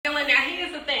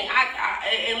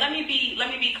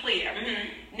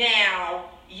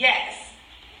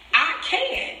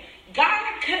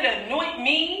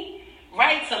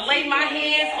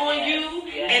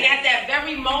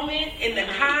in the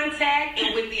contact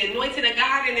and with the anointing of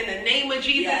God and in the name of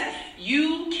Jesus,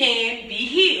 you can be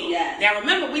healed. Now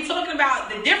remember, we're talking about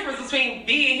the difference between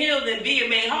being healed and being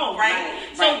made whole, right?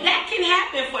 So that can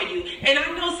happen for you. And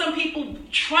I know some people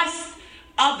trust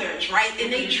others, right?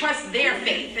 And they trust their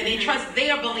faith and they trust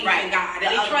their belief in God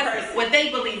and they trust what they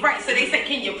believe, right? So they say,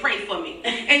 can you pray for me?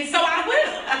 And so I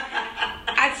will.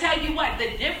 I tell you what,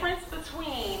 the difference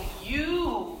between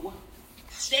you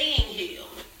staying healed,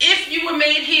 if you were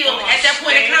made healed at that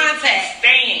point of contact,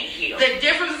 staying healed, the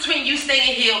difference between you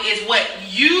staying healed is what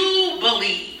you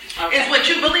believe. It's what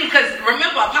you believe. Because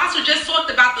remember, Apostle just talked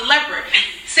about the leper.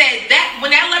 Said that when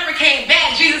that leper came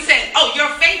back, Jesus said, oh, your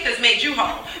faith has made you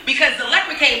whole. Because the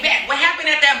leper came back. What happened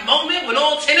at that moment when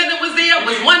all 10 of them was there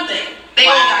was one thing. They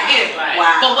all got healed.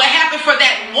 But what happened for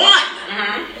that one,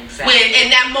 when in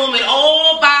that moment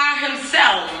all by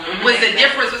himself, was the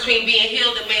difference between being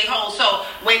healed and made whole. So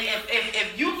when if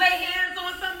you lay hands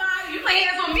on somebody, you lay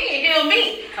hands on me and heal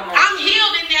me. I'm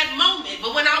healed in that moment.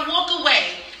 But when I walk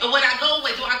away, and when I go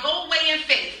away, do I go away in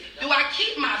faith? Do I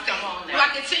keep my faith? Do I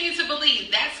continue to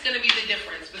believe? That's going to be the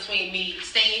difference between me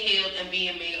staying healed and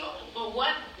being made whole. But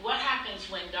what happens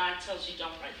when God tells you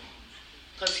don't pray?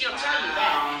 Because he'll tell you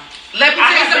that. Let me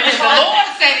tell you something. The Lord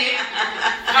said it.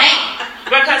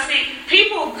 Because see,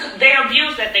 people, they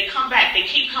abuse that. They come back. They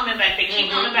keep coming back. They keep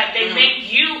coming back. They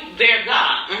make you their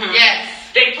God.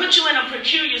 Yes. They put you in a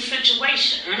peculiar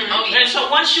situation. And so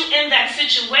once you're in that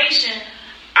situation,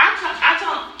 I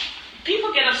don't, people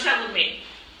get upset with me.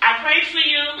 I prayed for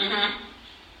you.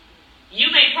 You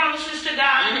made promises to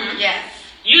God. Yes.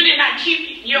 You did not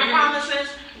keep your promises.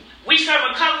 We serve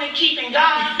a covenant-keeping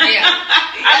God.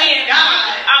 I mean,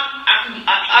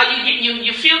 are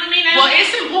you feeling me now? Well,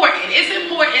 it's important. It's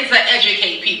important to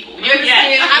educate people. You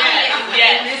understand?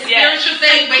 In this spiritual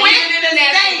thing, but even in the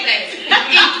natural thing.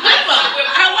 Equip them.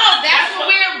 Hello, that's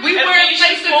what we were in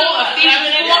place to do.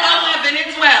 Ephesians 4, 11 and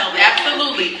 12.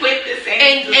 Absolutely.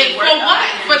 And for what?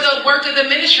 For the work of the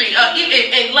ministry.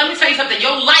 And let me tell you something.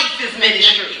 Your life is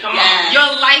ministry. Your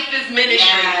life is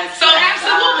ministry. So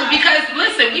absolutely. Because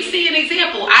listen, we see an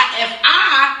example. If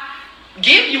I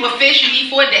give you a fish, you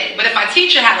eat for a day. But if I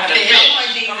teach you how to fish,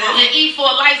 you eat for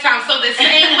a lifetime. So the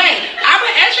same way, I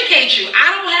will educate you.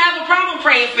 I don't have a problem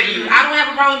praying for you. I don't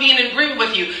have a problem being in agreement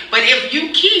with you. But if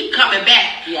you keep coming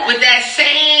back with that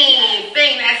same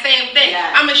thing,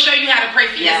 I'm going to show you how to pray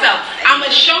for yourself. I'm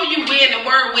going to show you where in the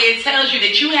word where it tells you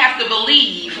that you have to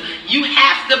believe. You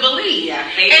have to believe.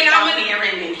 And I'm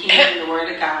hearing the word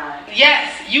of God.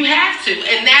 Yes, you have to.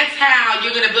 And that's how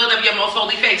you're going to build up your most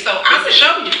holy faith. So I'm going to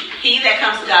show you. He that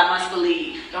comes to God must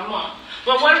believe. Come on.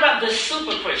 But what about the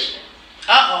super Christian?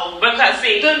 Because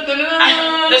see,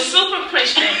 the super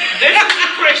Christian, this is the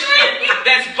Christian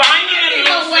that's binding and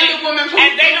loosing,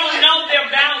 and they don't know their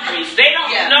boundaries. They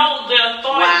don't know the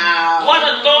authority. What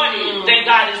authority that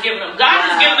God has given them. God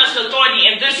has given us authority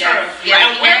in this earth.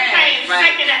 And we're praying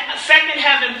second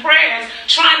heaven prayers,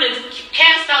 trying to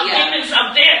cast out demons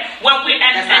up there. When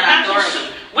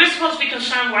we're supposed to be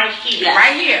concerned right here.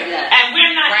 Right here. And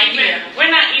we're not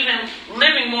even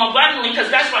living more abundantly, because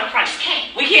that's why Christ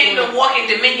came. We can't even walk in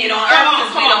dominion on earth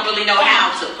because we don't really know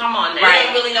how to. Come on, we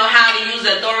don't really know how to use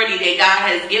the authority that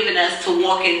God has given us to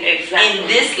walk in this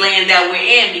land that we're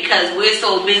in, because we're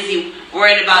so busy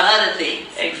worried about other things.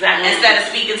 Instead of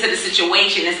speaking to the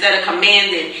situation, instead of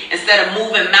commanding, instead of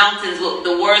moving mountains with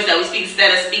the words that we speak,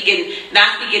 instead of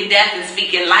not speaking death and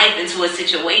speaking life into a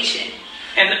situation.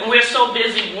 And we're so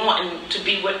busy wanting to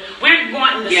be we're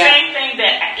wanting the same thing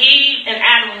that Eve and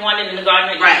Adam wanted in the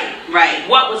Garden of Eden.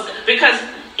 Because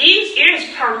Eve's ears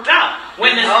perked up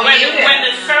when the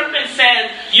serpent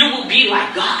said, "You will be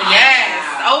like God." Yes.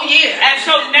 Oh yeah. And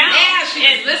so now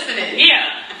she's listening.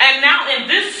 Yeah. And now in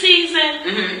this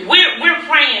season, we're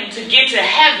praying to get to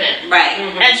heaven,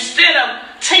 instead of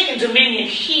taking dominion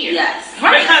here.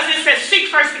 Because it says, "Seek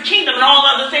first the kingdom, and all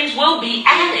other things will be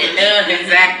added."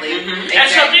 And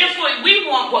so therefore, we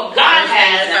want what God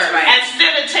has,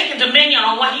 instead of taking dominion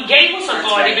on what He gave us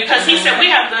authority. Because He said we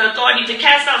have the authority to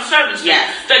cast out serpents,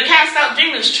 to cast out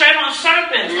demons, tread on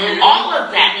serpents, all of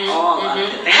that.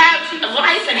 Have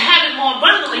life and have it more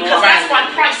abundantly, because that's why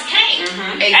Christ came.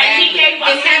 And He gave us.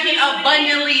 And have it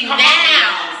abundantly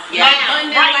now.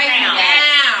 Abundantly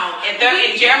now.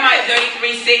 In Jeremiah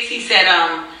 33:6, He said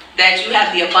that you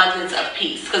have the abundance of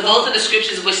peace. Because those are the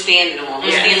scriptures we're standing on.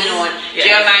 We're standing on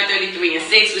Jeremiah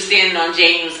 33:6. We're standing on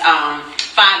James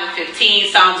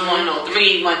 5:15, Psalms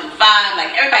 103, 1-5.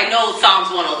 Like, everybody knows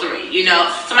Psalms 103. You know,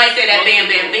 somebody say that, bam,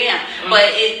 bam, bam.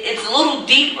 But it's a little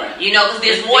deeper. You know, because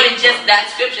there's more than just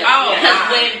that scripture.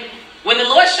 Because when the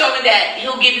Lord showed me that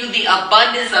He'll give you the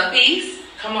abundance of peace,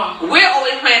 Come on. We're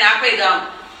always praying. I pray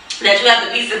that you have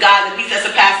the peace of God, the peace that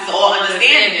surpasses all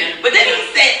understanding. But then he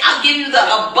said, I'll give you the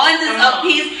abundance of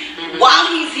peace while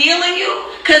he's healing you.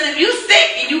 Because if you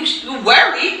sick and you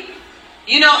worry,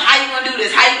 you know, how you going to do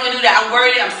this? How you going to do that? I'm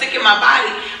worried. I'm sick in my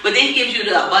body. But then he gives you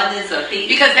the abundance of peace.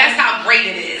 Because that's how great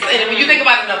it is. And when you think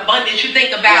about an abundance, you think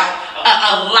about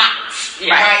a lot,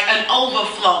 right? An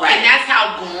overflow. Right. And that's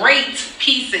how great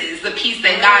peace is, the peace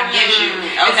that God gives you.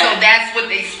 And so that's what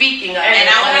they're speaking of. And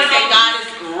I want to say God is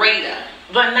greater.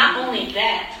 But not only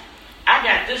that, I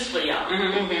got this for y'all.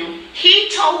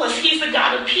 He told us he's the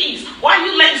God of peace. Why are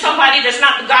you letting somebody that's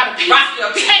not the God of peace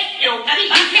take your peace?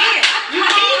 You can't. You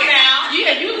can't. Now.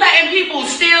 Yeah, you letting people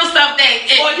steal stuff that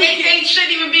they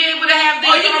shouldn't even be able to have.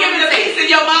 Or you giving the peace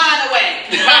in your mind away.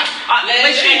 But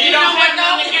you know what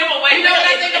though? You know what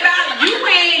I think about it?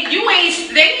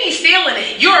 They ain't stealing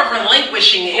it. You're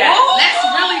relinquishing it. Let's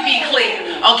really be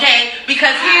clear, okay?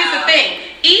 Because here's the thing.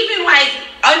 Even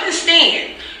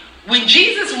understand. When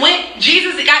Jesus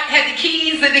had the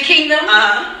keys of the kingdom.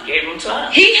 Gave them to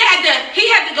us. He had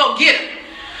to go get them.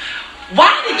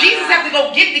 Why did Jesus have to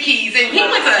go get the keys? And he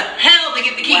went to hell to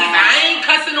get the keys. Wow. Now, I ain't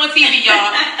cussing on TV,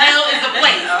 y'all. Hell is a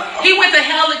place. He went to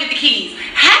hell to get the keys.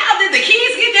 How did the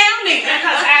keys get down there?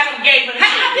 Because Adam gave them.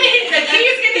 How did the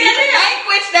keys get down there?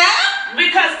 Language now?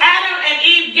 Because Adam and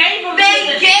Eve gave them.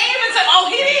 They gave it to.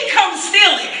 Oh, he didn't come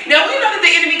steal it. Now we know that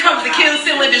the enemy comes to kill,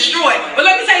 steal, and destroy. But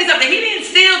let me tell you something. He didn't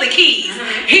steal the keys.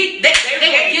 They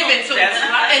were given to him.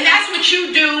 And that's what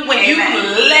you do when you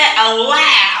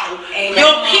allow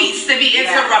your peace to be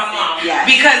interrupted.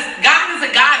 Because God is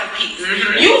a God of peace.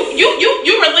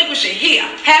 You relinquish it. Here,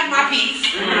 have my peace.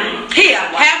 Here,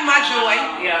 have my joy.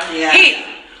 Here.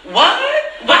 What?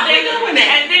 But then doing that,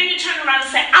 and then you turn around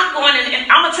and say, I'm going in.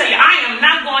 I'm gonna tell you, I am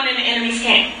not going in the enemy's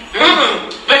camp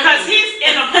because he's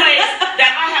in a place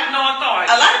that I have no authority.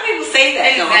 A lot of people say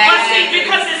that,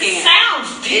 because it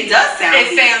sounds deep. It does sound.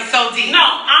 It sounds so deep. No,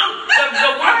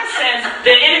 the word says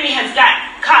the enemy has got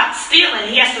caught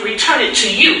stealing. He has to return it to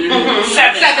you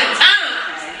 7 times.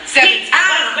 7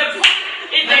 times. The point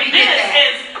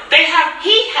is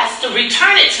he has to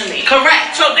return it to me.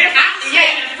 Correct. So there's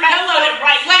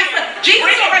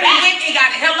Jesus already went and got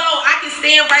it. Hello, I can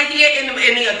stand right here in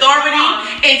the authority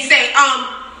and say,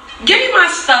 give me my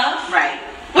stuff. Right.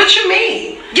 What you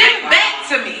mean? Give it back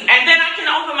to me. And then I can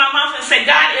open my mouth and say,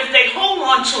 God, if they hold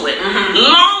on to it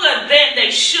longer than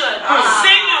they should,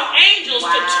 send your angels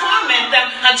to torment them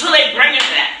until they bring it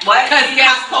back. What? Because he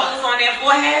has holes on their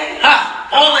forehead?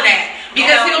 All of that.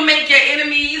 Because he'll make your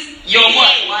enemies your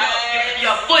what?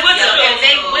 Your foot, and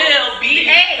they will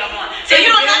behave. So you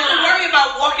don't have to worry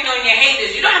about walking on your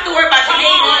haters. You don't have to worry about your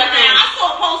haters. I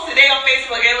saw a post today on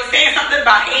Facebook and it was saying something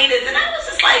about haters, and I was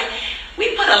just like,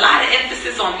 we put a lot of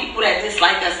emphasis on people that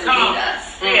dislike us and hate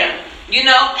us. You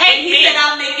know, he said,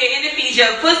 I'll make your enemies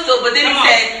your footstool, but then he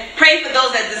said, pray for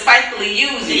those that despitefully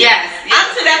use you. Yes. I'm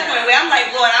to that point where I'm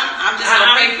like, Lord, I'm just going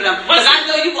to pray for them. Because I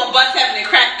know you're going to bust heaven and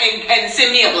crack and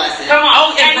send me a blessing. Come on.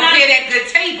 Oh, and prepare that good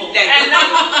table.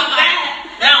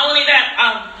 Not only that,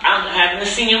 I'm having a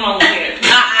senior moment here.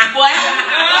 While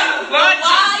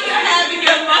you're having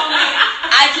your moment,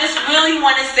 I just really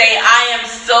want to say I am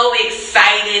so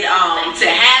excited to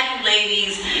have you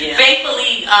ladies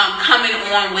faithfully coming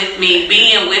on with me,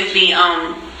 being with me.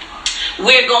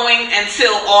 We're going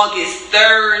until August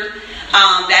 3rd.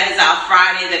 That is our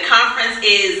Friday. The conference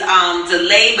is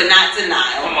delayed but not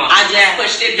denied. I just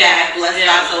pushed it back. Bless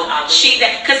God. So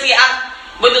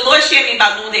what the Lord shared me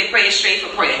about noonday prayer is straight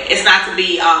for prayer. It's not to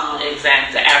be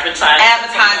advertising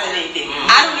anything.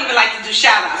 I don't even like to do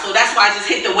shout outs, so that's why I just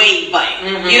hit the wave button.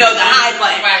 You know, the high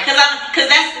button. Because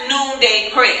that's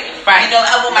noonday prayer. You know,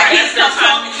 when my kids come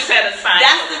home, that's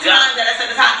the time that I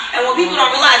set aside. And what people don't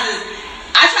realize is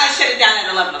I try to shut it down at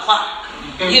 11 o'clock.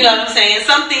 You know what I'm saying?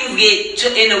 Some things get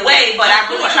in the way, but I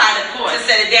really try to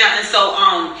set it down. And so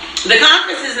the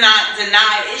conference is not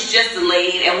denied, it's just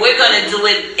delayed. And we're going to do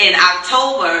it in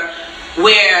October,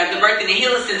 where the Birthing and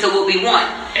Healing Center will be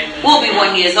 1. We'll be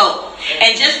 1 year old.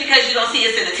 And just because you don't see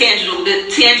us in a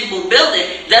tangible building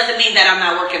doesn't mean that I'm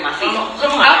not working my feet.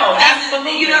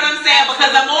 Absolutely. You know what I'm saying?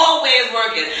 Because I'm always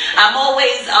working. I'm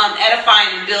always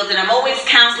edifying and building. I'm always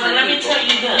counseling. Let me tell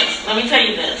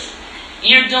you this.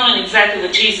 You're doing exactly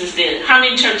what Jesus did. How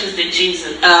many churches did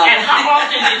Jesus? And how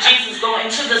often did Jesus go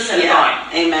into the synagogue?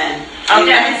 Amen. Okay,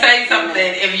 let me say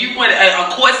something. If you want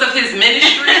a course of his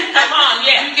ministry,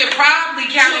 you can probably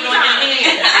count it on your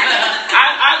hand.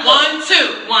 1,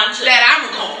 2 that I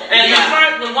recall. And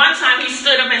the one time he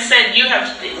stood up and said,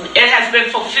 it has been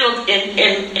fulfilled in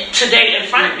today in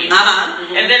front of you.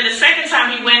 And then the second time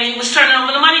he went, he was turning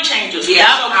over the money changers. Yeah,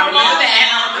 so I remember that.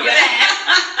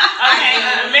 Okay,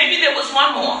 maybe there was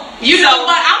one more. You know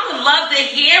what? I would love to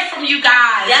hear from you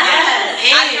guys. Yes.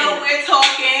 I know we're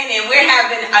talking and we're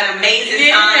having an amazing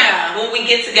time when we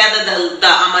get together. The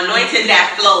anointing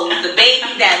that flows, the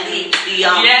baby that leaps, the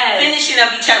finishing of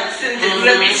each other's sentences,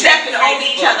 stepping over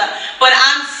each other. But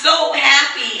I'm so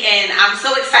happy and I'm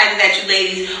so excited that you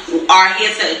ladies are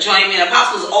here to join me.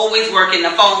 Apostle's always working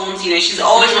the phones. You know, she's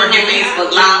always working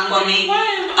Facebook Live for me.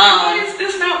 Why is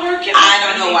this not working? I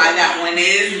don't know why that one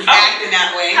is acting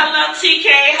that way. Hello, TK.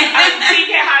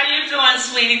 TK, how you doing,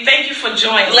 sweetie? Thank you for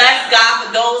joining. Bless God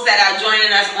for those that are joining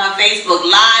us on Facebook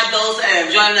Live, those that are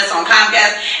joining us on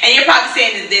Comcast. And you're probably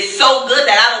saying that this is so good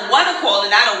that I don't want to call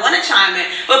and I don't want to chime in.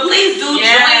 But please do join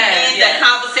in the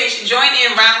conversation. Join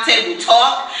in Roundtable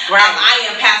Talk. I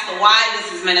am Pastor Y.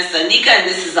 This is Minister Nika. And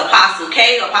this is Apostle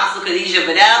K, Apostle Khadijah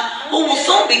Vidal, who will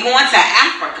soon be going to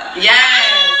Africa. Yes.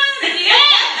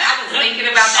 I was thinking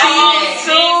about that.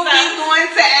 Soon be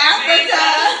going to Africa.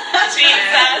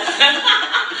 Jesus.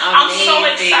 I'm so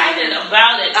excited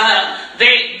about it.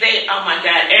 They oh my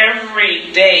God,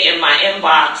 every day in my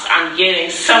inbox I'm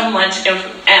getting so much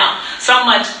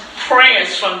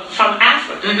prayers from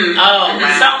Africa.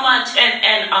 So much,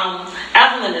 and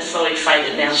Evelyn is so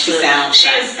excited now. She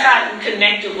has gotten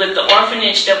connected with the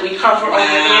orphanage that we cover over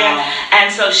there,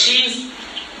 and so she's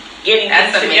getting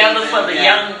things together for the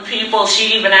young people.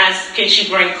 She even asked, can she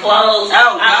bring clothes?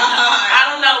 Oh, God. I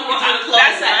don't know.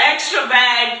 That's an extra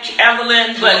bag,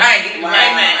 Evelyn, but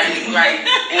amen. Right.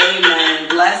 Amen.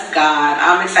 Bless God.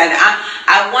 I'm excited.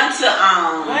 I want to...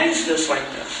 Why is this like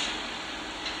this?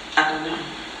 I don't know.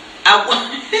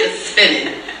 It's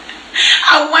spinning.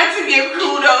 I want to give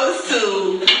kudos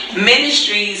to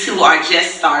ministries who are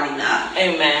just starting up.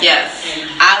 Amen. Yes.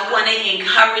 I want to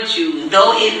encourage you,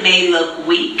 though it may look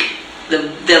weak,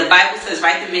 the Bible says,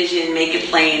 write the vision, make it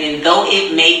plain, and though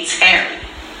it may tarry,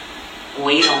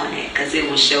 wait on it, because it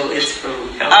will show its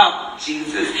fruit. Oh,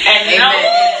 Jesus. And know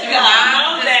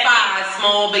that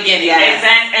small beginning. Yes.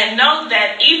 And know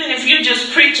that even if you're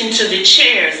just preaching to the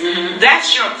chairs,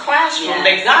 that's your classroom,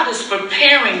 that God is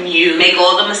preparing you. Make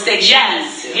all the mistakes you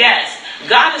need to. Yes.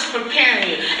 God is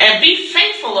preparing you, and be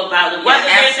faithful about it. Whether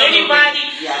there's anybody,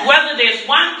 whether there's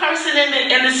one person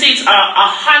in the seats or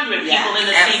 100 people in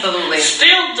the seats,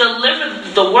 still deliver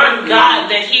the word of God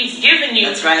that He's given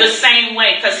you the same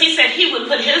way. Because He said He would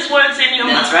put His words in your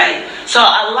mouth. That's right. So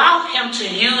allow Him to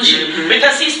use you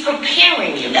because He's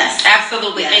preparing you. Yes,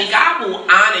 absolutely. And God will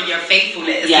honor your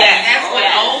faithfulness. Yes. That's what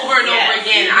over and over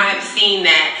again I have seen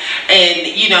that. And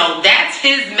you know, that's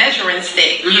His measuring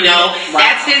stick. You know,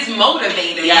 that's His motivator.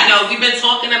 You know, we've been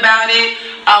talking about it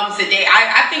today.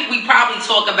 I think we probably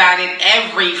talk about it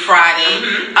every Friday,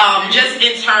 just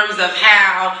in terms of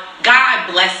how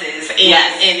God blesses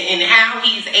and how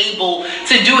He's able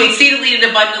to do exceedingly and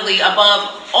abundantly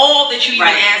above all that you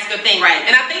even ask or think.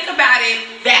 And I think about it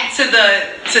back to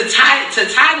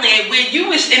Thailand, where you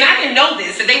wish, and I didn't know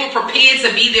this, that they were prepared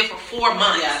to be there for 4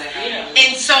 months.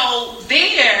 And so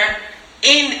there,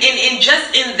 in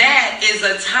just in that is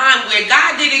a time where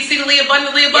God did exceedingly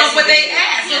abundantly above what they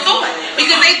asked or thought,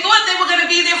 because they thought they were going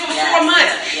to be there for 4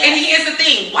 months. And here's the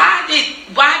thing: why did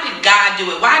God do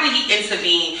it? Why did He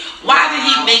intervene? Why did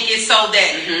He make it so that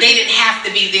they didn't have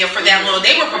to be there for that long?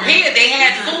 They were prepared. They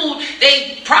had food.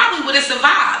 They probably would have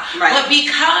survived. But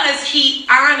because He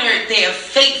honored their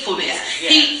faithfulness,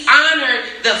 He honored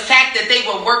the fact that they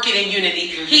were working in unity.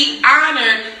 He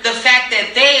honored the fact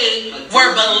that they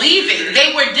were believing.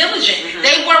 They were diligent.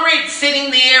 They weren't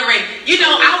sitting there and, you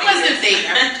know, I wasn't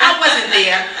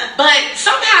there. But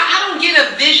somehow I don't get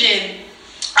a vision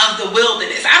of the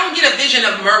wilderness. I don't get a vision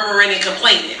of murmuring and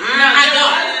complaining. I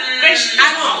don't.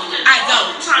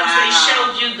 Sometimes they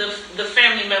showed you the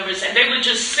family members and they were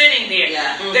just sitting there.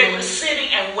 They were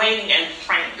sitting and waiting and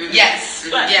praying.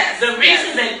 But the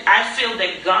reason that I feel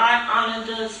that God honored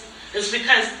us is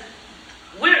because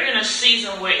we're in a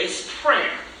season where it's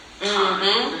prayer.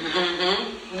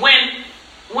 When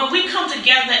we come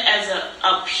together as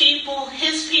a people,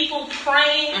 His people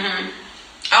praying.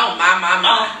 Oh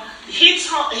my. He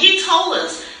told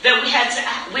us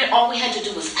that all we had to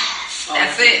do was ask.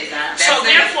 That's it.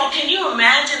 Therefore, can you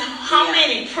imagine how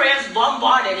many prayers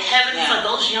bombarded heaven for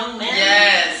those young men?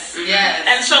 Yes.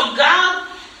 And so God,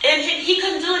 and he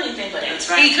couldn't do anything but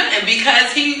answer. He couldn't,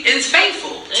 because He is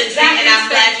faithful. Exactly. And I'm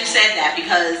glad you said that,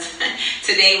 because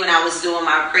today when I was doing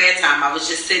my prayer time, I was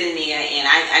just sitting there, and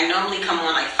I normally come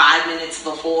on like 5 minutes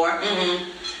before,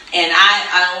 and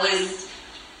I always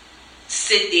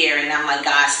sit there and I'm like,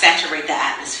 God, saturate the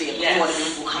atmosphere before the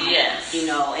people come on. You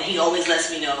know, and he always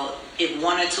lets me know if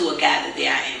one or two are gathered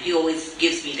there, I am. He always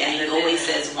gives me that. He always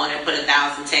says one can put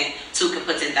 1,000, 10, two can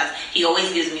put 10,000. He always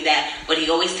gives me that, but he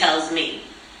always tells me,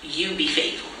 you be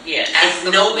faithful. If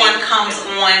no one comes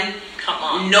on,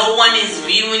 no one is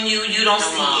viewing you. You don't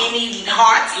see any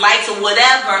hearts, lights, or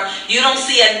whatever. You don't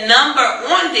see a number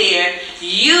on there.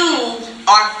 You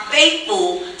are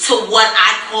faithful to what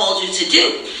I called you to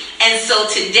do. And so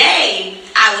today,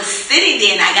 I was sitting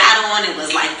there and I got on. It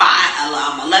was like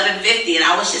 11:50, and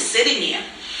I was just sitting there.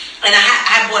 And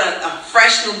I bought a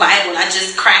fresh new Bible. And I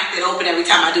just cracked it open every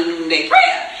time I do noonday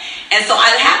prayer. And so I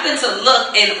happened to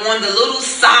look, and on the little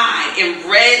side in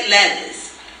red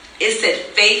letters, it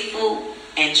said faithful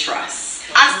and trust.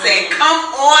 I said, come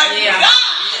on, God.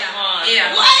 I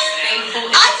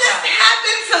just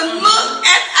happened to look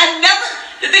at,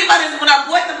 the thing about it is when I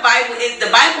bought the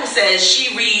Bible says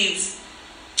she reads,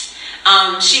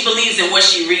 she believes in what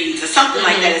she reads or something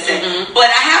like that it said. But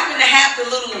I happen to have the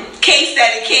little case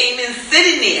that it came in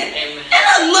sitting there. And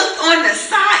I looked on the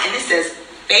side and it says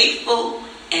faithful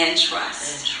and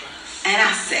trust. And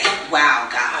I said, wow,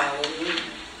 God.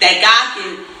 That God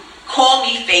can call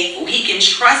me faithful. He can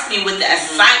trust me with the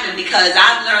assignment because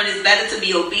I've learned it's better to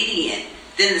be obedient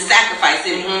than the sacrifice.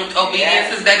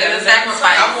 Obedience is better than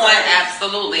sacrifice.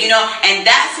 Absolutely. You know, and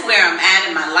that's where I'm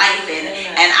at in my life,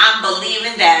 and I'm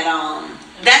believing that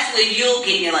that's where you'll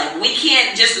get in your life. We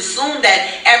can't just assume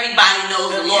that everybody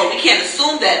knows the Lord. We can't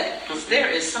assume that there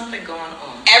is something going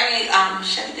on.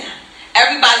 Shut it down.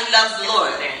 Everybody loves the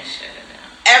Lord.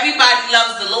 Everybody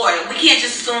loves the Lord. We can't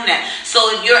just assume that. So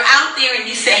if you're out there and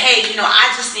you say, hey, you know,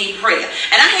 I just need prayer.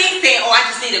 And I hate saying, I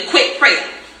just need a quick prayer.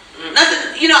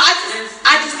 Nothing, you know,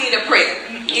 I just need a prayer.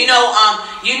 You know,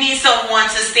 you need someone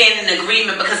to stand in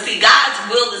agreement because see, God's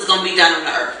will is going to be done on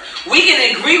the earth. We can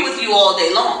agree with you all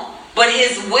day long, but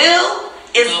his will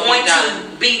is going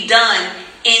to be done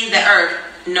in the earth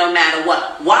no matter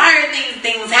what. Why are these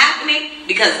things happening?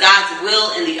 Because God's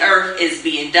will in the earth is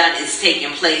being done, it's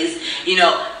taking place. You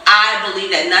know, I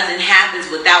believe that nothing happens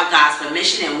without God's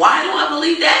permission. And why do I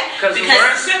believe that? Because the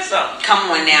word says so. Come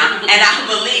on now. And I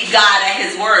believe God at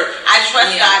his word. I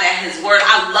trust God at his word.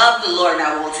 I love the Lord and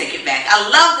I won't take it back. I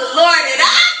love the Lord and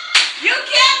you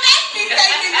can't make me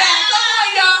take it back. Come on,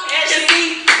 y'all.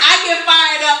 See, I get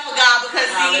fired up for God because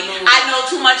see, I know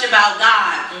too much about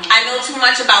God. I know too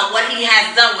much about what he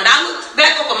has done. When I look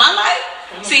back over my life,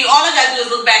 see, all I gotta do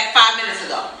is look back 5 minutes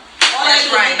ago. All I gotta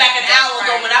do is look back an hour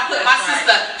ago when I put my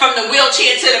sister from the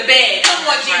wheelchair to the bed. Come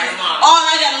on, Jesus. All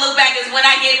I gotta look back is when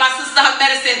I gave my sister her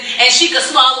medicine and she could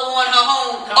swallow on her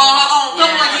own. Come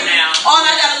on, Jesus. All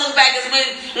I gotta look back is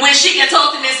when she can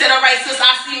talk to me and said, all right, sis,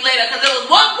 I'll see you later. Because there was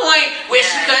one point where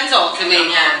she couldn't talk to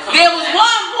me. There was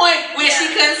one point where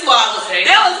she couldn't swallow.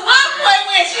 There was one point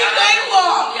where she couldn't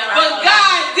walk. But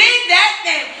God did that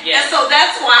thing. And so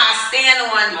that's why I stand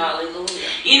on,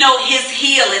 you know, his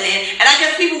healing. And I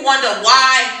guess people wonder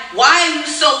why are you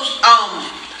so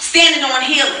standing on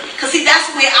healing? Because see, that's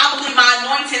where I believe my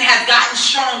anointing has gotten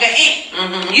stronger in.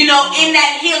 You know, in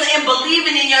that healing and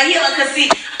believing in your healing. Because see,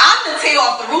 I'm going to tear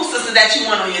off the roof sisters that you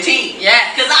want on your team.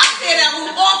 Because I tear that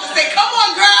roof off and say, come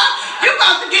on, girl, you're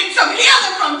about to get some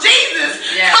healing from Jesus.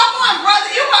 Come on,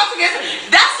 brother, you're about to get some.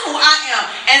 That's who I am.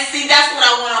 And see, that's what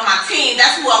I want on my team.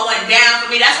 That's who I want down for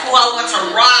me. That's who I want to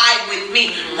ride with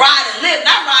me. Ride and live.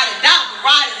 Not ride and die, but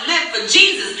ride and live for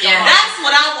Jesus. That's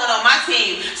what I want on my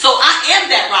team. So I am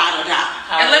that ride or die.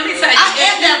 And let me tell you, I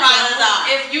am that ride or die.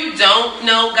 If you don't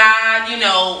know God, you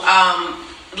know,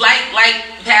 like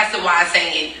Pastor Y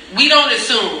saying, we don't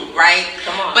assume, right?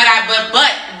 Come on.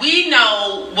 But we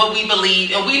know what we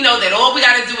believe, and we know that all we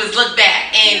got to do is look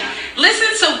back and listen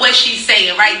to what she's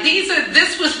saying, right?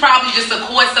 This was probably just a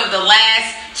course of the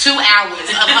last 2 hours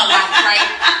of her life, right?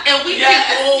 And we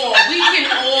can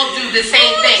all do the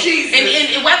same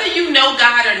thing. And whether you know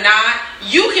God or not,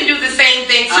 you can do the same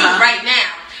thing too right now.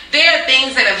 There are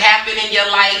things that have happened in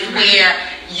your life where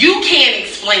you can't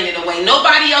explain it away.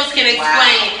 Nobody else can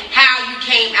explain how you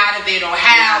came out of it or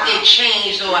how it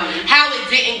changed or how it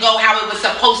didn't go how it was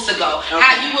supposed to go.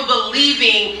 How you were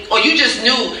believing or you just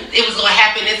knew it was going to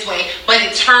happen this way, but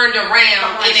it turned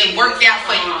around and it worked out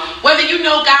for you. Whether you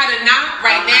know God or not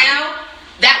right now,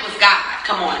 that was God.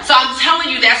 Come on. So I'm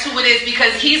telling you that's who it is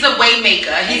because he's a way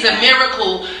maker. He's a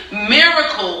miracle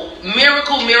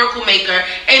maker.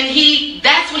 And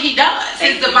that's what he does.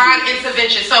 His divine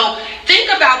intervention. So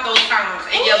think about those times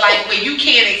in your life where you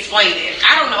can't explain it.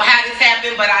 I don't know how this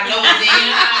happened, but I know it did.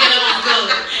 And it was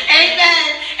good.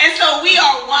 Amen. And so we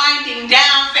are winding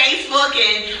down Facebook,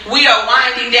 and we are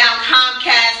winding down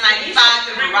Comcast 95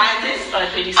 and Verizon.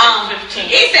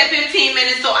 He said 15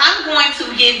 minutes. So I'm going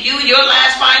to give you your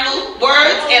last final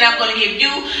words, and I'm going to give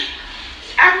you.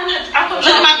 Look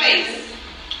at my face.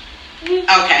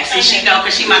 Okay, see, she know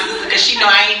because she my sister, because she know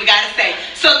I ain't even got to say.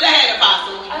 So go ahead,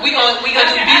 Apostle. We gonna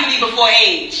do beauty before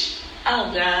age. Oh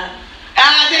God.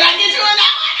 Did I get you on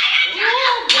that one?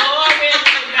 Glory to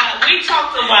God. We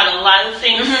talked about a lot of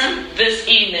things this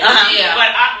evening.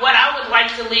 But what I would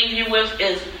like to leave you with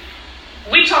is,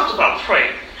 we talked about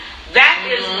prayer. That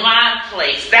is my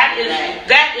place. That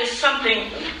is something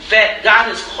that God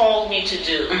has called me to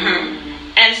do.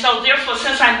 And so, therefore,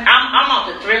 since I'm up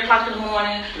at 3 o'clock in the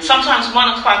morning, sometimes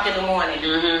 1 o'clock in the morning,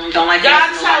 Don't like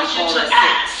God tells you to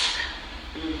ask,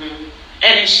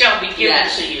 and it shall be given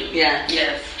to you.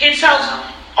 Yes. He tells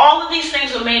all of these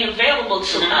things are made available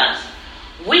to us.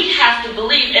 We have to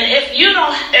believe, and if you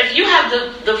have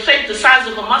the faith the size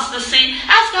of a mustard seed,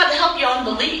 ask God to help your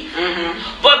unbelief.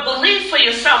 But believe for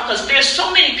yourself, because there's so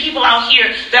many people out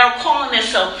here that are calling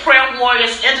themselves prayer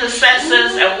warriors,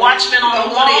 intercessors, and watchmen on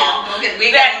the wall that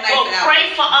will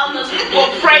pray for others,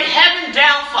 will pray heaven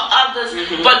down for others,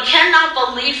 but cannot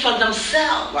believe for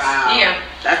themselves. Wow. Yeah.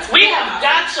 We have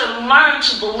got to learn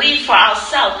to believe for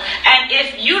ourselves, and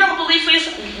if you don't believe for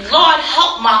yourself, Lord,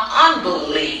 help my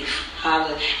unbelief.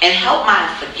 And help my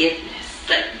forgiveness.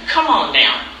 Come on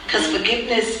now. Because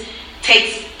forgiveness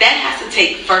has to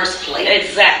take first place.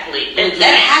 Exactly. That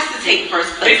has to take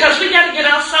first place. Because we got to get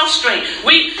ourselves straight.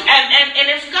 And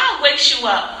if God wakes you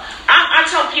up, I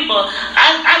tell people,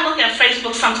 I look at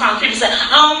Facebook sometimes, people say,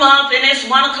 I'm up and it's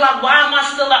 1 o'clock, why am I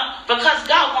still up? Because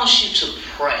God wants you to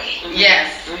pray.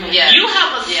 Yes. You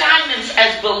have assignments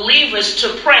as believers to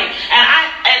pray. And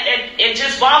it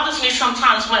just bothers me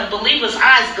sometimes when believers'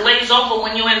 eyes glaze over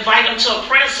when you invite them to a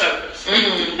prayer service.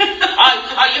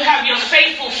 Or you have your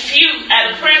faithful few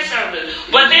at a prayer service,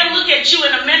 but they'll look at you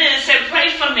in a minute and say, pray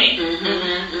for me.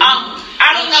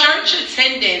 I don't know. Church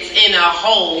attendance in a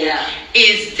whole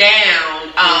is down,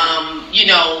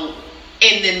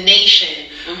 in the nation.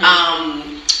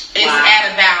 It's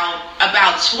at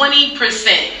about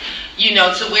 20%.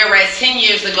 To whereas 10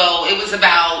 years ago it was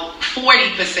about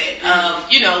 40% of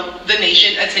the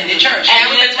nation attended church. And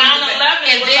when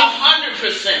 9/11 was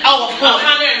 100%. Oh, of course.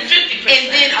 150%.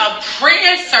 And then a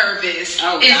prayer service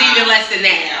is even less than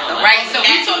that, right? So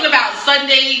we're talking about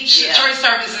Sunday church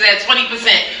services at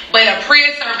 20%, but a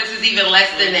prayer service is even less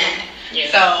than that.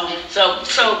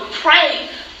 So pray.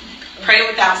 Pray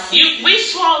without ceasing. We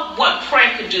saw what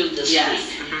prayer could do this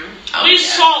week. We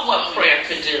saw what prayer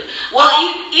could do. Well,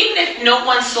 even if no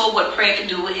one saw what prayer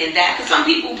could do in that, because some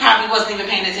people probably wasn't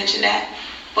even paying attention to that.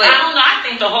 But I don't know. I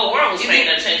think the whole world was paying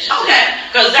attention to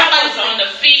that. Because that was on the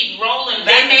feed rolling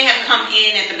back. They may have come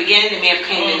in at the beginning. They may have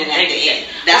come in at the end.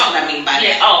 That's what I mean by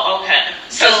that. Oh, okay.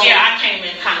 So I came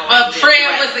in kind of like prayer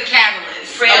was the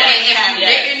catalyst. If you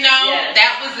didn't know,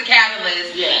 that was the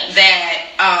catalyst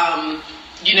that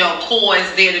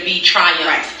caused there to be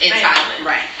triumph in Thailand.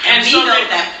 Right. And we know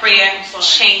that prayer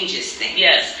changes things.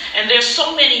 Yes. And there's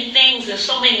so many things and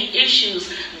so many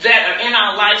issues that are in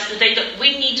our lives today that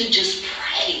we need to just pray.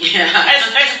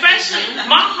 Especially,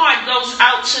 my heart goes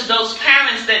out to those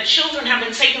parents that children have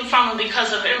been taken from them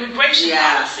because of immigration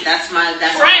policy. That's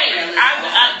pray.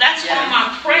 That's on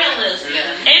my prayer list.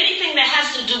 Anything that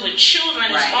has to do with children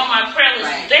is on my prayer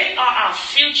list. They are our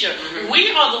future.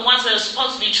 We are the ones that are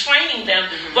supposed to be training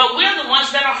them, but we're the ones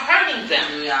that are hurting them.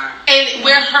 We are. And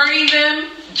we're hurting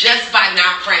them just by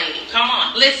not praying. Come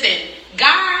on. Listen,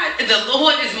 God, the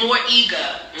Lord is more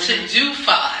eager to do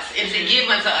for us and to give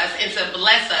unto us and to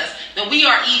bless us than we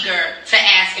are eager to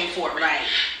ask Him for it. Right.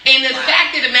 And the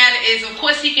fact of the matter is, of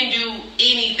course, He can do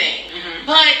anything.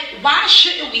 But why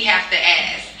shouldn't we have to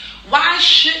ask? Why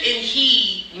shouldn't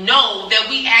He know that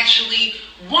we actually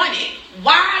want it?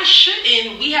 Why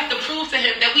shouldn't we have to prove to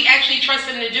Him that we actually trust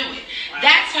Him to do it? Right.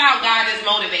 That's how God is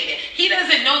motivated. He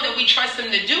doesn't know that we trust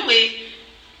Him to do it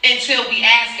until we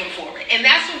ask Him for it. And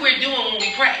that's what we're doing when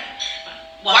we pray.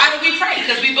 Well, why do we pray?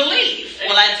 Because we believe.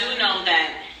 Well, I do know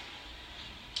that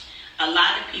a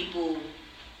lot of people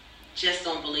just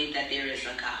don't believe that there is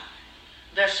a God.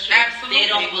 That's true. Absolutely. They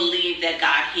don't believe that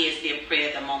God hears their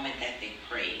prayer the moment that they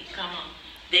pray. Come on.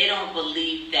 They don't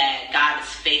believe that God is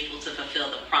faithful to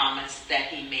fulfill the promise that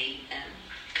He made them.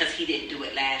 Because He didn't do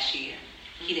it last year.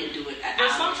 He didn't do it at all.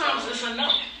 But sometimes it's a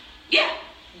no. Yeah.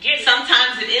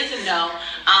 Sometimes it is a no.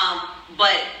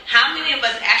 But how many of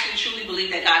us actually truly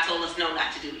believe that God told us no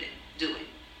not to do it?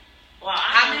 Well,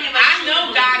 how many of us I know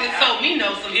God has told me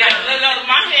no sometimes. Yeah,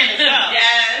 my hand is up.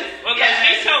 Yes. Because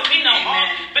He told me no.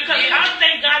 Because I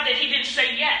thank God that He didn't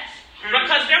say yes.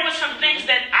 Because there were some things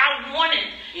that I wanted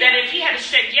that if he had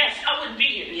said yes, I wouldn't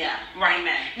be here. Yeah. Right,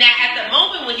 man. Now, at the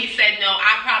moment when he said no,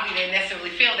 I probably didn't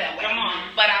necessarily feel that way. Come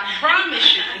on. But I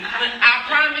promise you,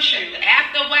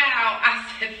 after a while, I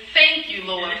said, thank you,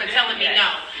 Lord, for telling me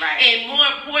no. Right. And more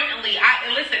importantly,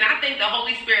 I thank the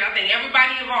Holy Spirit. I thank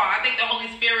everybody involved. I thank the Holy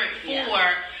Spirit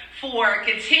for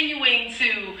continuing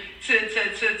to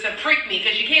prick me,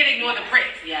 because you can't ignore the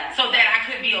pricks, so that I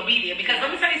could be obedient. Because let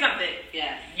me tell you something.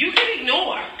 You can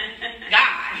ignore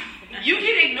God. You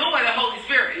can ignore the Holy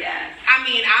Spirit. I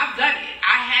mean, I've done it.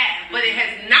 I have, but it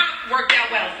has not worked out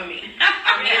well for me.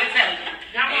 I'm here to tell you.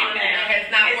 It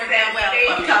has not worked out well for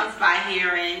me. Faith comes by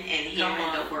hearing, and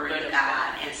hearing the word of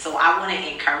God. And so I want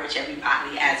to encourage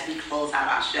everybody as we close out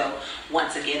our show.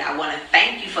 Once again, I want to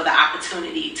thank you for the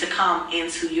opportunity to come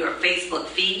into your Facebook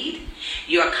feed,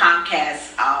 your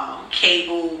Comcast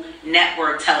cable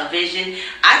network television.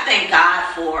 I thank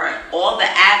God for all the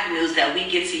avenues that we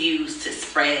get to use to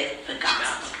spread the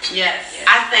gospel.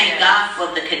 I thank God for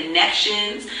the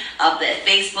connections of the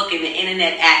Facebook and the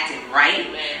internet acting right.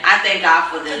 I thank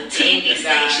God for the TV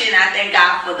station. I thank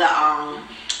God for the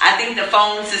I think the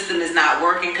phone system is not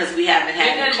working because we haven't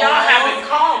had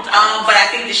calls. But I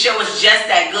think the show is just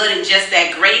that good and just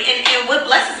that great. And what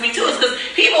blesses me too is because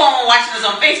people aren't watching us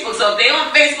on Facebook. So if they're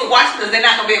on Facebook watching us, they're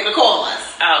not going to be able to call us.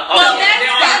 Well,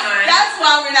 that's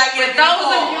why we're not getting calls. For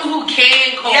those of you who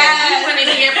can call, we want to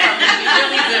hear from you. We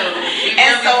really do.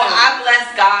 I bless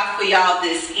God for y'all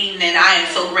this evening. I am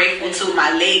so grateful to my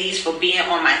ladies for being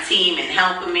on my team and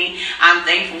helping me. I'm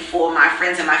thankful for my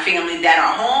friends and my family that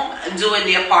are home doing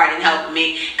their part in helping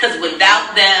me, because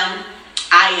without them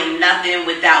I am nothing.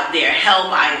 Without their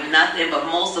help I am nothing. But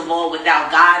most of all,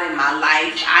 without God in my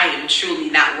life, I am truly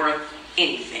not worth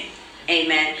anything.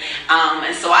 Amen.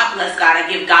 And so I bless God. I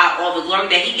give God all the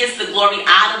glory, that he gets the glory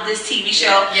out of this TV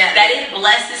show, that it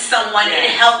blesses someone,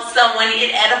 it helps someone,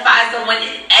 it edifies someone,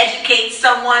 it educates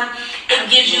someone,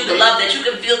 it gives you the love that you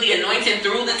can feel the anointing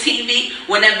through the TV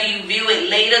whenever you view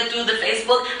it later through the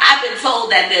Facebook. I've been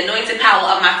told that the anointing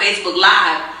power of my Facebook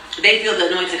Live, they feel the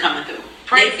anointing coming through.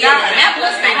 Praise they feel God. it. That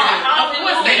blesses my heart. Of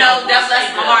course they do. That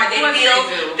blesses my heart. They feel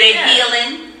they're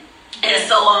healing. And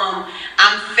so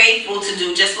I'm faithful to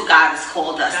do just what God has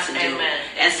called us to do.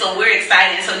 And so we're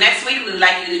excited. And so next week we would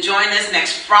like you to join us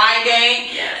next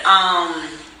Friday.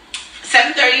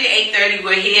 7:30 to 8:30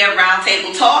 we're here,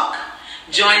 Roundtable Talk.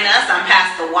 Join us. I'm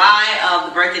Pastor Y of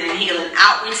the Birthing and Healing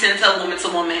Outreach Center, Woman to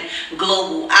Woman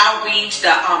Global Outreach,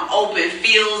 the Open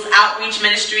Fields Outreach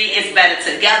Ministry, It's Better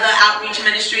Together Outreach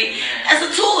Ministry. As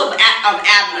a tool of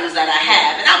avenues that I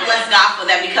have. And I bless God for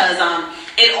that, because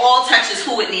it all touches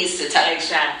who it needs to touch.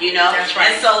 Exactly. You know? That's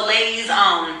right. And so, ladies,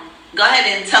 go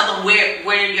ahead and tell them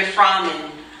where you're from,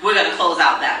 and we're going to close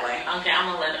out that way. Okay,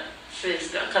 I'm going to let her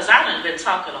sis go, because I haven't been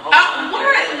talking a whole lot.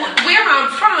 Where I'm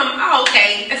from? Oh,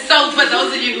 okay. So, for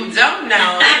those of you who don't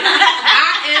know,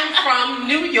 I am from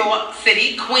New York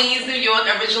City, Queens, New York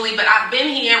originally, but I've been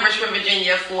here in Richmond,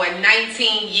 Virginia for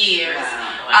 19 years.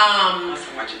 Wow. Let's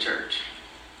talk about your church.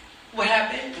 What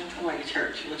happened? Let's talk about your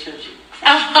church. What church you?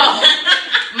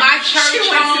 My church she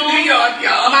went home. To New York,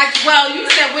 y'all. Well, you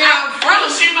said where I'm from.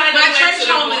 My church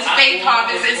home is Faith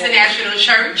Harvest International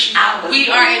Church. We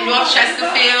are in North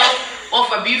Chesterfield,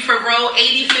 off of Buford Road,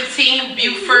 8015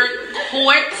 Buford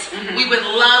Court. We would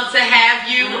love to have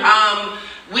you.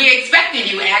 We're expecting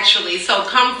you, actually. So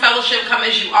come fellowship, come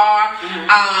as you are.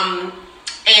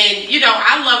 And, you know,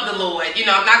 I love the Lord. You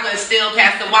know, I'm not going to steal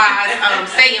Pastor Y's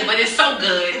saying, but it's so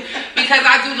good, because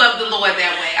I do love the Lord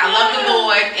that way. I love the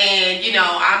Lord, and, you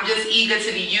know, I'm just eager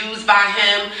to be used by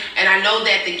him. And I know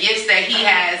that the gifts that he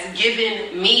has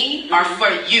given me are for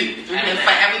you and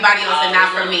for everybody else, and not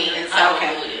for me. And so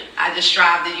I just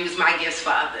strive to use my gifts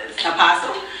for others.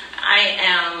 Apostle? I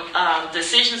am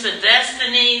Decisions and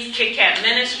Destinies, Kit Kat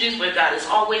Ministries, where God is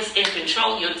always in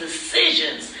control. Your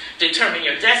decisions determine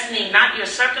your destiny, not your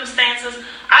circumstances.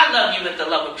 I love you with the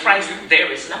love of Christ.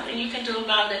 There is nothing you can do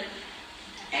about it.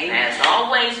 Amen. As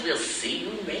always, we'll see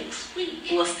you next week.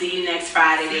 We'll see you next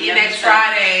Friday. See you next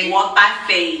Friday. Walk by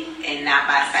faith and not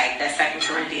by sight. That's 2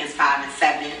 Corinthians 5 and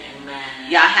 7. Amen.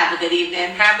 Y'all have a good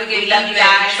evening. Have a good evening. Love you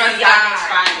guys. Trust see y'all next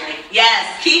Friday.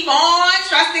 Yes. Keep on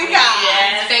trusting God.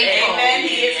 Yes. Faithful. Amen.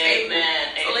 He is faithful. Amen.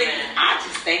 So ladies, I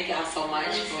just thank y'all so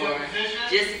much for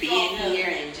just being here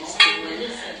and just doing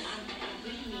this.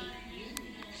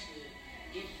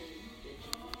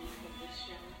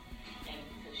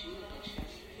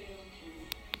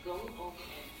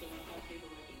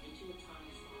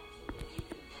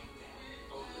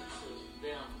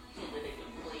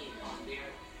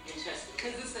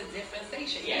 Because it's a different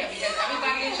station. Yeah, because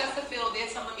everybody in Chesterfield, they're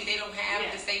telling me they don't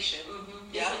have the station.